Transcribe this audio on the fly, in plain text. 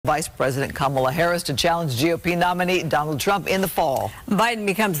Vice President Kamala Harris to challenge GOP nominee Donald Trump in the fall. Biden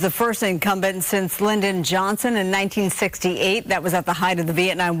becomes the first incumbent since Lyndon Johnson in 1968, that was at the height of the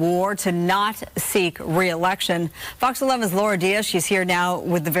Vietnam War, to not seek re-election. Fox 11's Laura Diaz, she's here now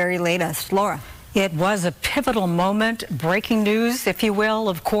with the very latest. Laura. It was a pivotal moment, breaking news, if you will.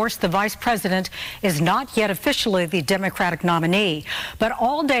 Of course, the vice president is not yet officially the Democratic nominee. But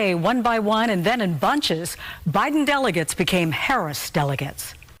all day, one by one, and then in bunches, Biden delegates became Harris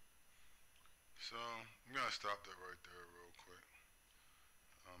delegates. So I'm going to stop that right there real quick.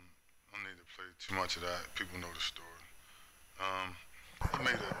 I don't need to play too much of that. People know the story. I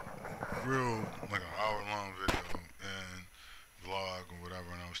made a real, like an hour-long video and vlog or whatever,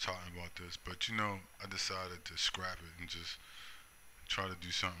 and I was talking about this, but you know, I decided to scrap it and just try to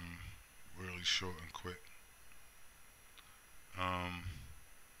do something really short and quick.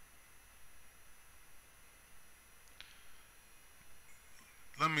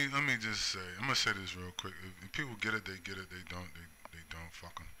 Let me just say, I'm gonna say this real quick. If people get it, they get it. They don't, they don't.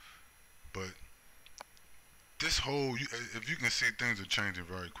 Fuck them. But this whole, if you can see, things are changing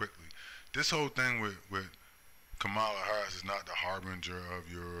very quickly. This whole thing with Kamala Harris is not the harbinger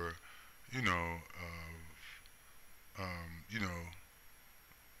of your, you know,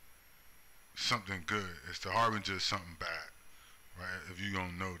 something good. It's the harbinger of something bad, right? If you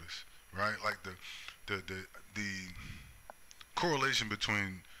don't notice, right? Like the correlation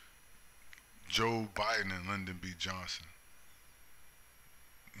between Joe Biden and Lyndon B. Johnson.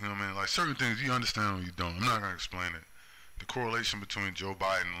 You know what I mean? Like certain things you understand or you don't. I'm not gonna explain it. The correlation between Joe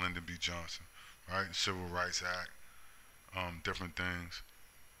Biden and Lyndon B. Johnson. Right, Civil Rights Act, different things.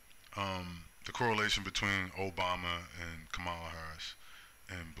 The correlation between Obama and Kamala Harris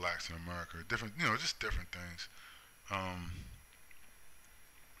and blacks in America, different, you know, just different things.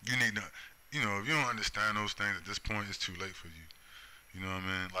 You need to, you know, if you don't understand those things at this point, it's too late for you. You know what I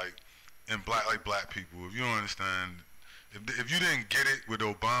mean? Like, black people, if you don't understand, if you didn't get it with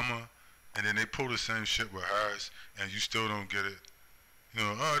Obama, and then they pull the same shit with Harris, and you still don't get it. You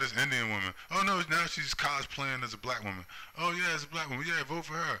know, oh, this Indian woman. Oh, no, now she's cosplaying as a black woman. Oh, yeah, it's a black woman. Yeah, vote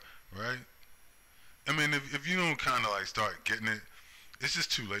for her, right? I mean, if you don't kind of, like, start getting it, it's just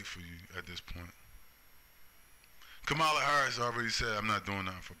too late for you at this point. Kamala Harris already said, I'm not doing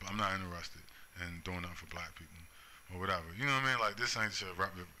nothing for, I'm not interested in doing nothing for black people or whatever. You know what I mean? Like, this ain't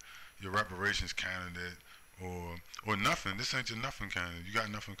your reparations candidate or nothing. This ain't your nothing candidate. You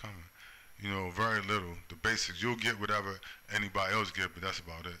got nothing coming. You know, very little. The basics. You'll get whatever anybody else get, but that's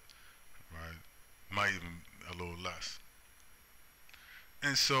about it, right? Might even a little less.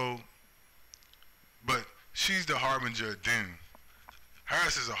 And so, but she's the harbinger of doom.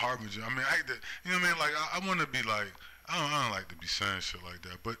 Harris is a harbinger. I mean, I hate that. You know what I mean? Like, I want to be like, I don't like to be saying shit like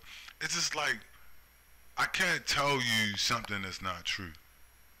that, but it's just like, I can't tell you something that's not true.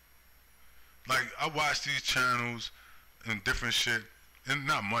 Like, I watch these channels and different shit, and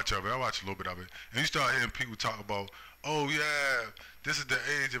not much of it, I watch a little bit of it, and you start hearing people talk about, oh yeah, this is the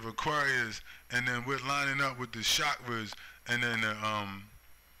age of Aquarius, and then we're lining up with the chakras, and then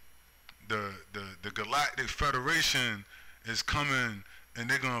the Galactic Federation is coming, and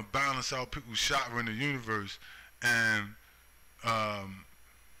they're gonna balance out people's chakra in the universe, and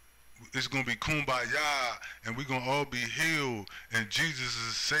it's gonna be kumbaya, and we're gonna all be healed, and Jesus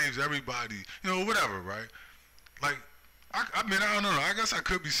saves everybody, you know, whatever, right? Like, I mean, I don't know. I guess I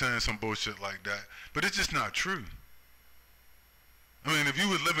could be saying some bullshit like that, but it's just not true. I mean, if you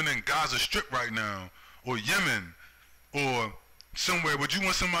were living in Gaza Strip right now, or Yemen, or somewhere, would you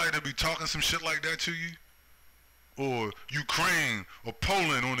want somebody to be talking some shit like that to you? Or Ukraine, or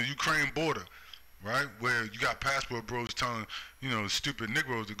Poland on the Ukraine border, right? Where you got passport bros telling, you know, stupid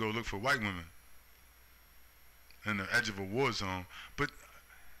Negroes to go look for white women in the edge of a war zone. But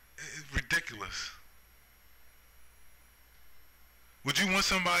it's ridiculous. Would you want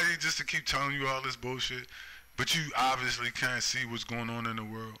somebody just to keep telling you all this bullshit, but you obviously can't see what's going on in the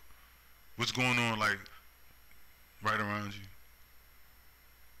world? What's going on, like, right around you?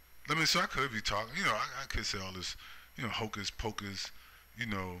 I mean, so I could be talking, you know, I could say all this, you know, hocus pocus, you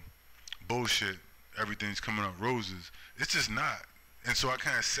know, bullshit, everything's coming up roses. It's just not. And so I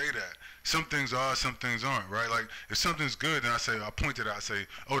can't say that. Some things are, some things aren't, right? Like, if something's good, then I point to that, I say,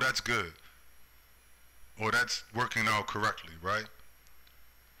 oh, that's good. Or that's working out correctly, right?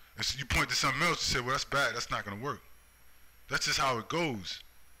 And so you point to something else, you say, well, that's bad, that's not going to work. That's just how it goes.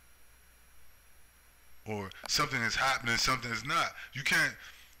 Or something is happening, something is not. You can't,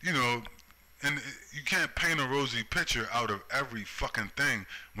 you know, and you can't paint a rosy picture out of every fucking thing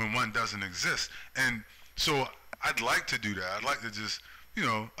when one doesn't exist. And so I'd like to do that. I'd like to just, you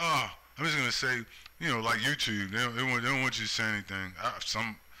know, I'm just going to say, you know, like YouTube, they don't want you to say anything.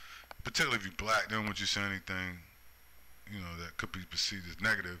 particularly if you're black, they don't want you to say anything, you know, that could be perceived as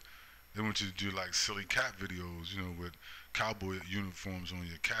negative. They want you to do like silly cat videos, you know, with cowboy uniforms on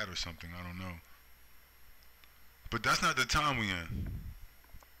your cat or something, I don't know. But that's not the time we in.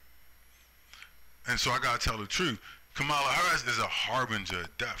 And so I gotta tell the truth. Kamala Harris is a harbinger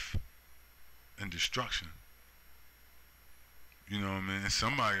of death and destruction. You know what I mean? And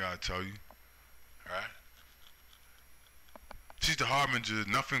somebody gotta tell you, right? She's the harbinger.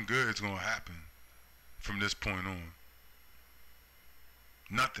 Nothing good is gonna happen from this point on.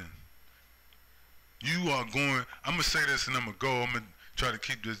 Nothing. You are going, I'm gonna say this and I'm gonna go. I'm gonna try to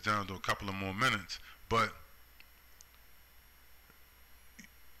keep this down to a couple of more minutes, but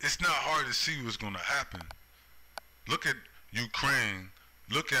it's not hard to see what's gonna happen. Look at Ukraine,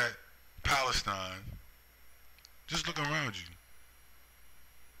 look at Palestine. Just look around you.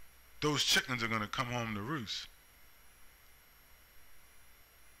 Those chickens are gonna come home to roost.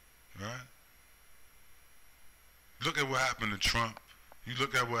 Right? Look at what happened to Trump. You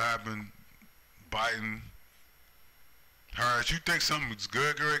look at what happened Biden, Harris. You think something's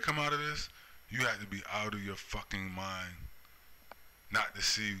good to come out of this? You have to be out of your fucking mind not to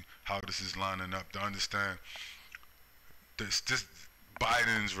see how this is lining up, to understand this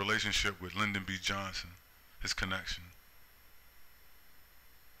Biden's relationship with Lyndon B. Johnson, his connection.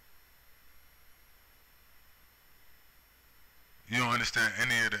 You don't understand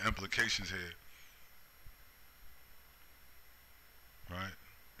any of the implications here. Right?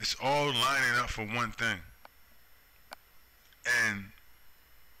 It's all lining up for one thing. And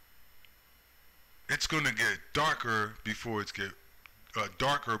it's going to get darker before it gets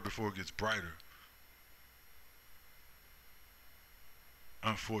brighter.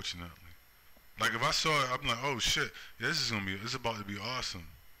 Unfortunately. Like if I saw it, I'm like, oh shit, yeah, this is about to be awesome.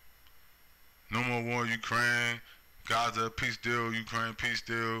 No more war in Ukraine, Gaza peace deal, Ukraine peace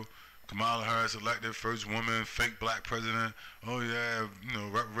deal, Kamala Harris elected first woman, fake black president. Oh yeah, you know,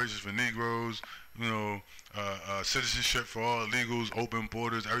 reparations for Negroes, you know, citizenship for all illegals, open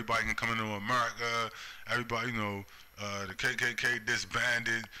borders, everybody can come into America, everybody, you know, the KKK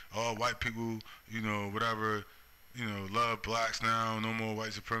disbanded, all white people, you know, whatever, you know, love blacks now, no more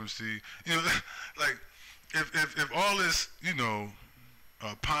white supremacy. You know, like, if all this, you know,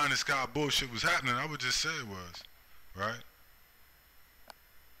 pie in the sky bullshit was happening, I would just say it was, right?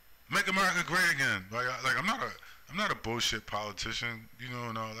 Make America great again. Like I'm not a bullshit politician, you know,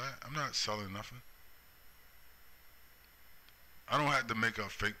 and all that. I'm not selling nothing. I don't have to make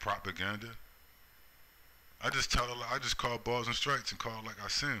up fake propaganda. I just call balls and strikes and call it like I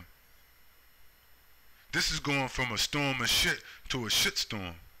see 'em. This is going from a storm of shit to a shit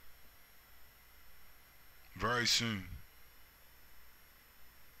storm. Very soon.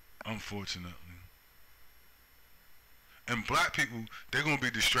 Unfortunately. And black people, they're going to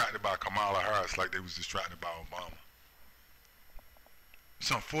be distracted by Kamala Harris like they was distracted by Obama. It's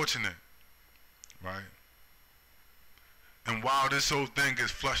unfortunate, right? And while this whole thing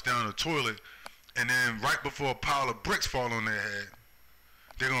gets flushed down the toilet, and then right before a pile of bricks fall on their head,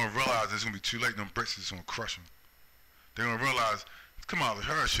 they're going to realize it's going to be too late. Them bricks is going to crush them. They're going to realize Kamala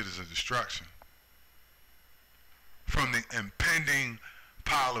Harris shit is a distraction from the impending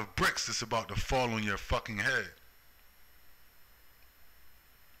pile of bricks that's about to fall on your fucking head.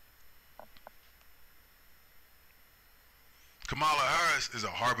 Kamala Harris is a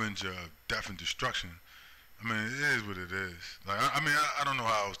harbinger of death and destruction. I mean, it is what it is. Like, I mean, I don't know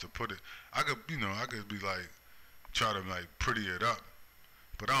how else to put it. I could be like, try to like pretty it up,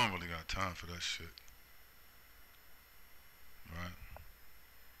 but I don't really got time for that shit. Right?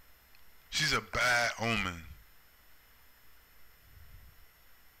 She's a bad omen.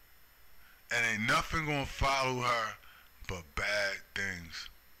 And ain't nothing gonna follow her but bad things,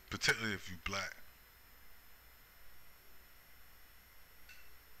 particularly if you black.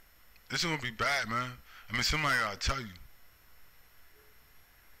 This is gonna be bad, man. I mean, somebody gotta tell you.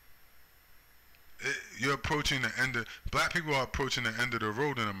 You're approaching the end of, black people are approaching the end of the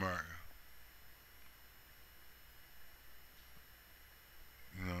road in America.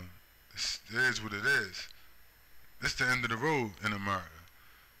 You know, it is what it is. It's the end of the road in America.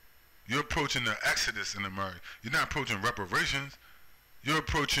 You're approaching the exodus in America. You're not approaching reparations. You're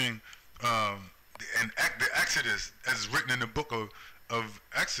approaching the exodus as written in the book of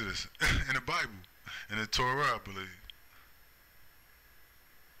Exodus in the Bible, in the Torah, I believe.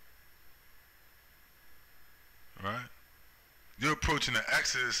 Right? You're approaching the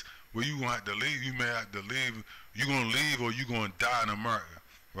exodus where you're going to have to leave. You may have to leave. You're going to leave or you're going to die in America.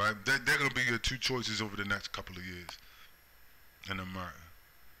 Right? They're going to be your two choices over the next couple of years in America.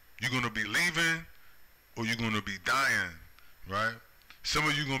 You're going to be leaving or you're going to be dying. Right? Some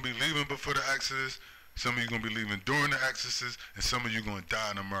of you gonna be leaving before the Exodus, some of you gonna be leaving during the Exodus, and some of you gonna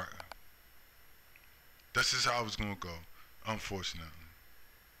die in America. That's just how it's gonna go, unfortunately.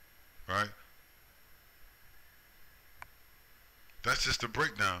 Right? That's just the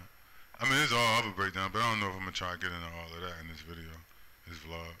breakdown. I mean, there's all other breakdown, but I don't know if I'm gonna try to get into all of that in this video, this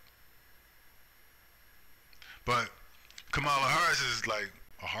vlog. But Kamala Harris is like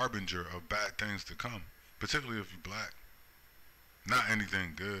a harbinger of bad things to come, particularly if you're black. Not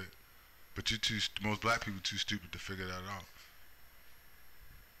anything good, but most black people too stupid to figure that out.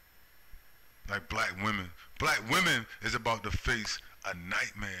 Like black women. Black women is about to face a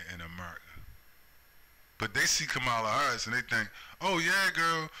nightmare in America. But they see Kamala Harris and they think, oh yeah,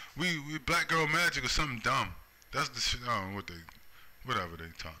 girl, we black girl magic or something dumb. That's the shit, I don't know whatever they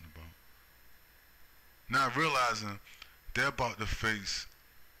talking about. Not realizing they're about to face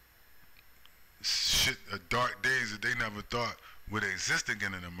shit, dark days that they never thought would exist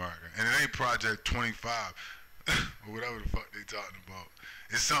again in America. And it ain't Project 25 or whatever the fuck they talking about.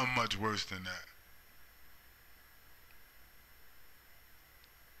 It's something much worse than that.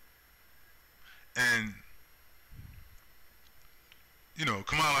 And, you know,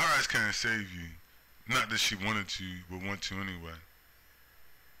 Kamala Harris can't save you. Not that she wanted to, but want to anyway.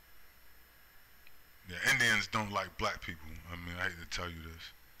 Yeah, Indians don't like black people. I mean, I hate to tell you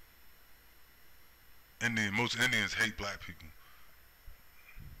this. Most Indians hate black people.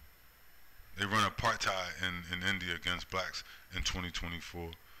 They run apartheid in India against blacks in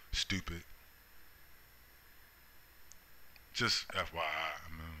 2024. Stupid. Just FYI,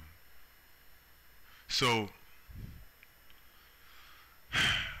 I mean. So,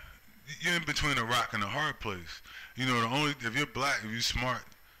 you're in between a rock and a hard place. You know, if you're black, if you're smart,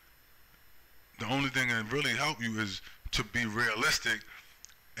 the only thing that really help you is to be realistic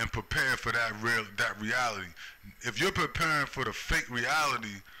and prepare for that reality. If you're preparing for the fake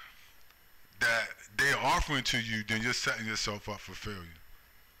reality that they're offering to you, then you're setting yourself up for failure.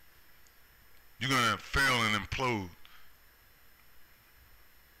 You're gonna fail and implode.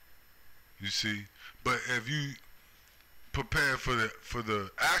 You see? But if you prepare for the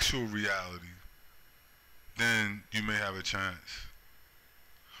actual reality, then you may have a chance.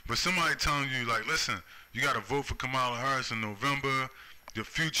 But somebody telling you, like, listen, you gotta vote for Kamala Harris in November, your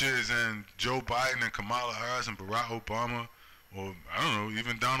future is in Joe Biden and Kamala Harris and Barack Obama, or I don't know,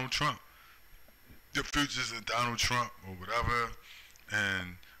 even Donald Trump. Your future's in Donald Trump or whatever,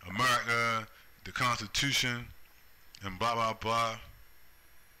 and America, the Constitution, and blah, blah, blah.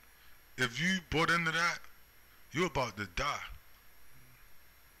 If you bought into that, you're about to die.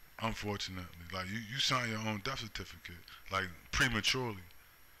 Unfortunately. Like, you sign your own death certificate, like, prematurely,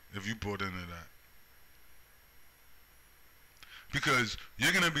 if you bought into that. Because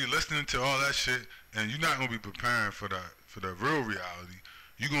you're going to be listening to all that shit, and you're not going to be preparing for the real reality.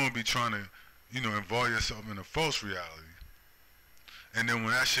 You're going to be trying to, you know, involve yourself in a false reality. And then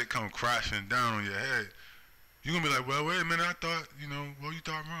when that shit come crashing down on your head, you're going to be like, well, wait a minute, I thought, you know, well, you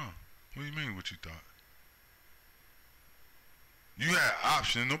thought wrong. What do you mean what you thought? You had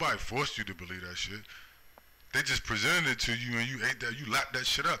options. Nobody forced you to believe that shit. They just presented it to you and you ate that, you lapped that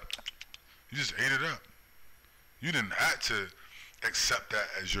shit up. You just ate it up. You didn't have to accept that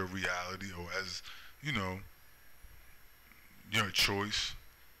as your reality or as, you know, your choice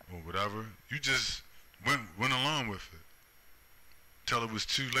or whatever. You just went along with it till it was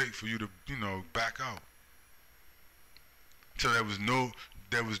too late for you to, you know, back out. Till there was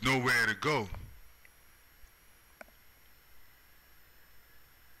nowhere to go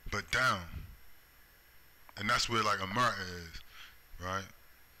but down. And that's where, like, America is, right?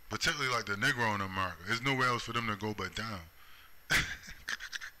 Particularly like the Negro in America. There's nowhere else for them to go but down.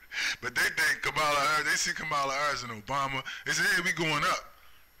 But they think Kamala Harris, they see Kamala Harris and Obama, they say, hey, we going up.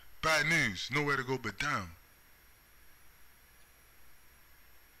 Bad news, nowhere to go but down.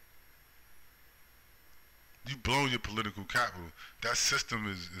 You blow your political capital. That system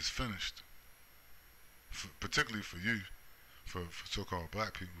is finished. Particularly for you, for so-called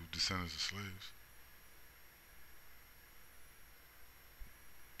black people, descendants of slaves.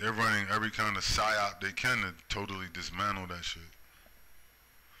 They're running every kind of psyop they can to totally dismantle that shit.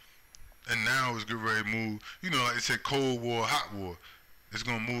 And now it's getting ready to move, you know, like they said, Cold War, Hot War. It's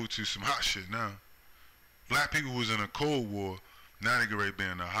gonna move to some hot shit now. Black people was in a Cold War, now they get ready to be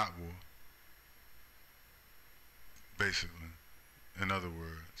in a hot war. Basically, in other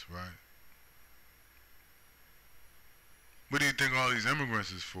words, right? What do you think all these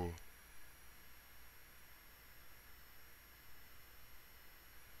immigrants is for?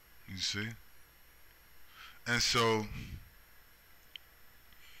 You see? And so,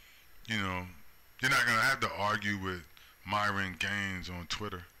 you know, you're not gonna have to argue with Myron Gaines on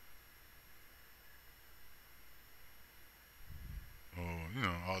Twitter. Or, you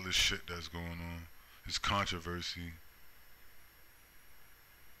know, all this shit that's going on. This controversy.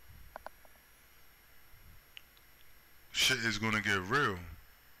 Shit is gonna get real.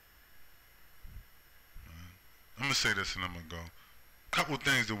 I'm gonna say this and I'm gonna go. Couple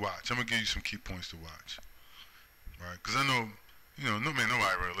things to watch. I'm gonna give you some key points to watch. Right? Because I know, you know, nobody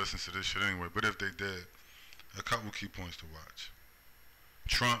really listens to this shit anyway, but if they did, a couple key points to watch.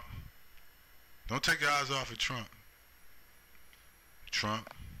 Trump. Don't take your eyes off of Trump.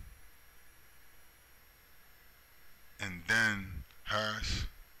 Trump. And then Harris.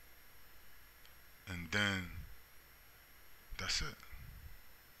 And then that's it.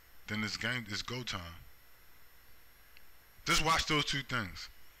 Then this game is go time. Just watch those two things.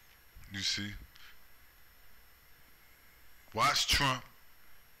 You see? Watch Trump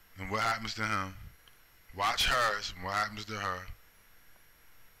and what happens to him. Watch Harris and what happens to her.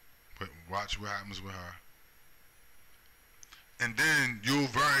 But watch what happens with her. And then you'll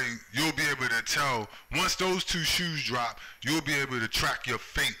be able to tell, once those two shoes drop, you'll be able to track your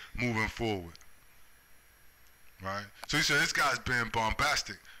fate moving forward. Right? So you say, this guy's being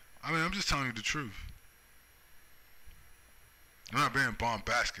bombastic. I mean, I'm just telling you the truth. I'm not being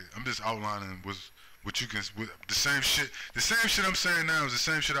bombastic. I'm just outlining what you can, the same shit I'm saying now is the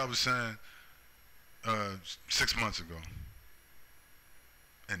same shit I was saying 6 months ago.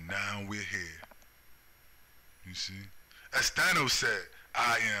 And now we're here. You see? As Thanos said,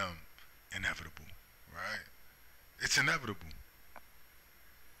 I am inevitable, right? It's inevitable.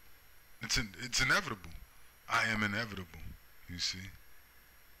 It's inevitable. I am inevitable, you see?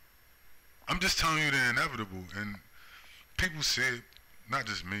 I'm just telling you the inevitable, and people see it, not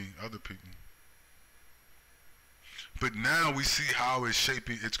just me, other people. But now we see how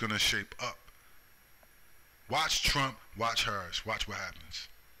it's gonna shape up. Watch Trump, watch Harris, watch what happens.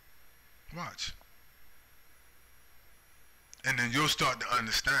 Watch. And then you'll start to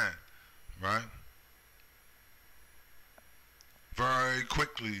understand, right? Very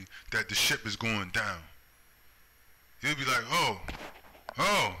quickly that the ship is going down. You'll be like, oh,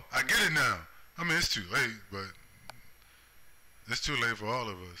 I get it now. I mean, it's too late, but it's too late for all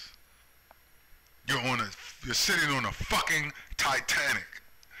of us. You're sitting on a fucking Titanic,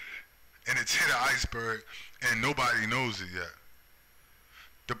 and it's hit an iceberg, and nobody knows it yet.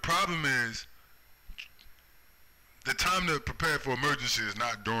 The problem is, the time to prepare for emergency is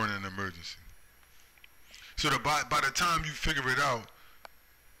not during an emergency. So by the time you figure it out,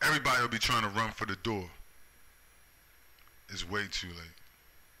 everybody will be trying to run for the door. It's way too late.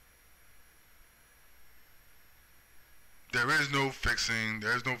 There is no fixing,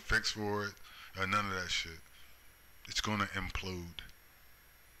 there's no fix for it, or none of that shit. It's gonna implode.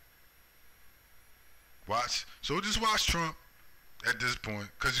 Watch, so just watch Trump at this point,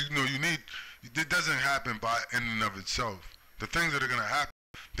 because you know it doesn't happen in and of itself. The things that are gonna happen,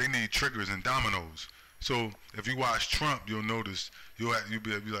 they need triggers and dominoes. So if you watch Trump, you'll notice, you'll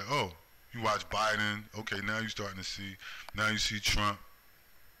be like, oh, you watch Biden, okay, now you're starting to see, now you see Trump,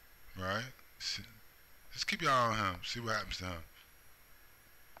 right? Just keep your eye on him, see what happens to him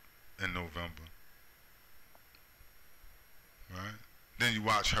in November, right? Then you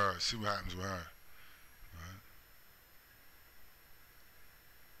watch her, see what happens with her, right?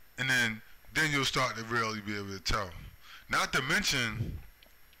 And then you'll start to really be able to tell. Not to mention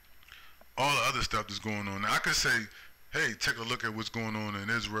all the other stuff that's going on. Now I could say, hey, take a look at what's going on in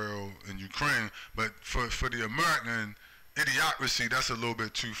Israel and Ukraine, but for the American idiocracy, that's a little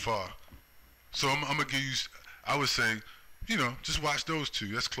bit too far. So I'm gonna give you, I would say, you know, just watch those two.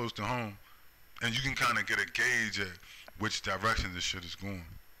 That's close to home, and you can kind of get a gauge at which direction this shit is going.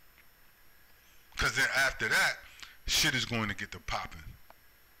 Because then after that, shit is going to get to popping.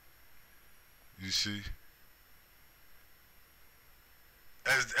 You see?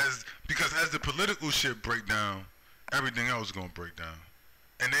 Because as the political shit break down, everything else is gonna break down,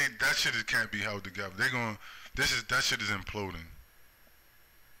 and that shit can't be held together. That shit is imploding.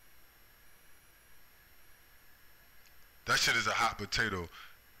 That shit is a hot potato,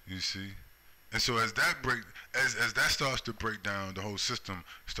 you see. And so as that starts to break down, the whole system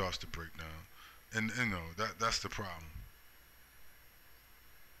starts to break down, and you know that's the problem.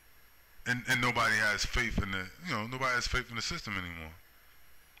 And nobody has faith in the system anymore.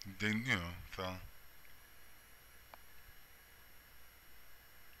 They, you know, so.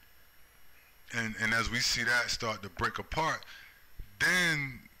 And as we see that start to break apart,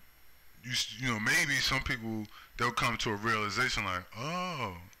 then you know, maybe some people, they'll come to a realization like,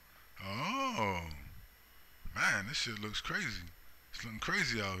 oh, man, this shit looks crazy. It's looking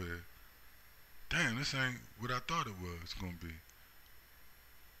crazy out here. damn, this ain't what I thought it was gonna be.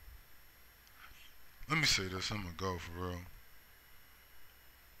 Let me say this, I'm gonna go for real.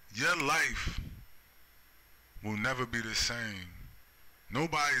 Your life will never be the same.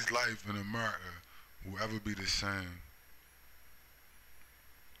 Nobody's life in America will ever be the same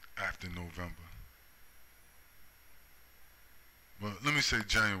after November. Well, let me say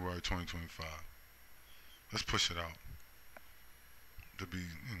January 2025. Let's push it out to be,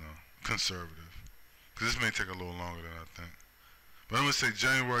 conservative. Because this may take a little longer than I think. But I'm going to say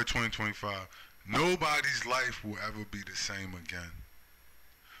January 2025. Nobody's life will ever be the same again.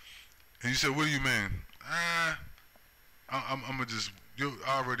 And you said, what do you mean? I'm going to just,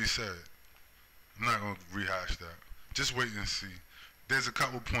 I already said it. I'm not going to rehash that. Just wait and see. There's a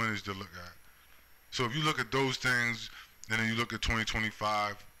couple pointers to look at. So if you look at those things, and then you look at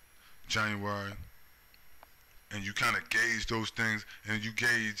 2025, January, and you kind of gauge those things, and you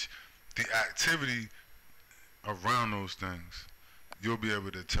gauge the activity around those things, you'll be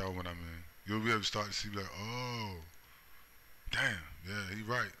able to tell what I mean. You'll be able to start to see like, oh, damn, yeah, he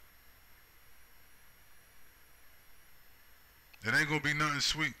right. It ain't gonna be nothing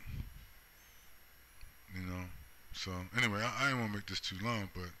sweet, So anyway, I ain't wanna make this too long,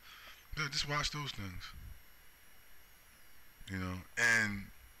 but yeah, just watch those things,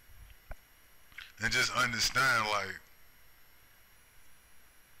 and just understand, like,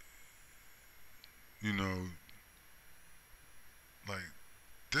 like,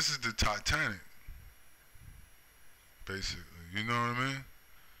 this is the Titanic, basically, you know what I mean?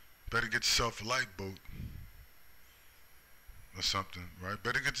 Better get yourself a lifeboat or something, right?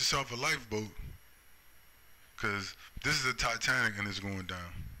 Better get yourself a lifeboat, because this is the Titanic and it's going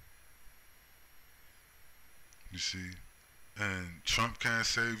down. You see? And Trump can't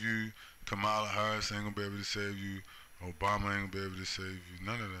save you, Kamala Harris ain't gonna be able to save you, Obama ain't gonna be able to save you,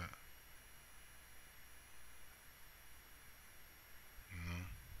 none of that.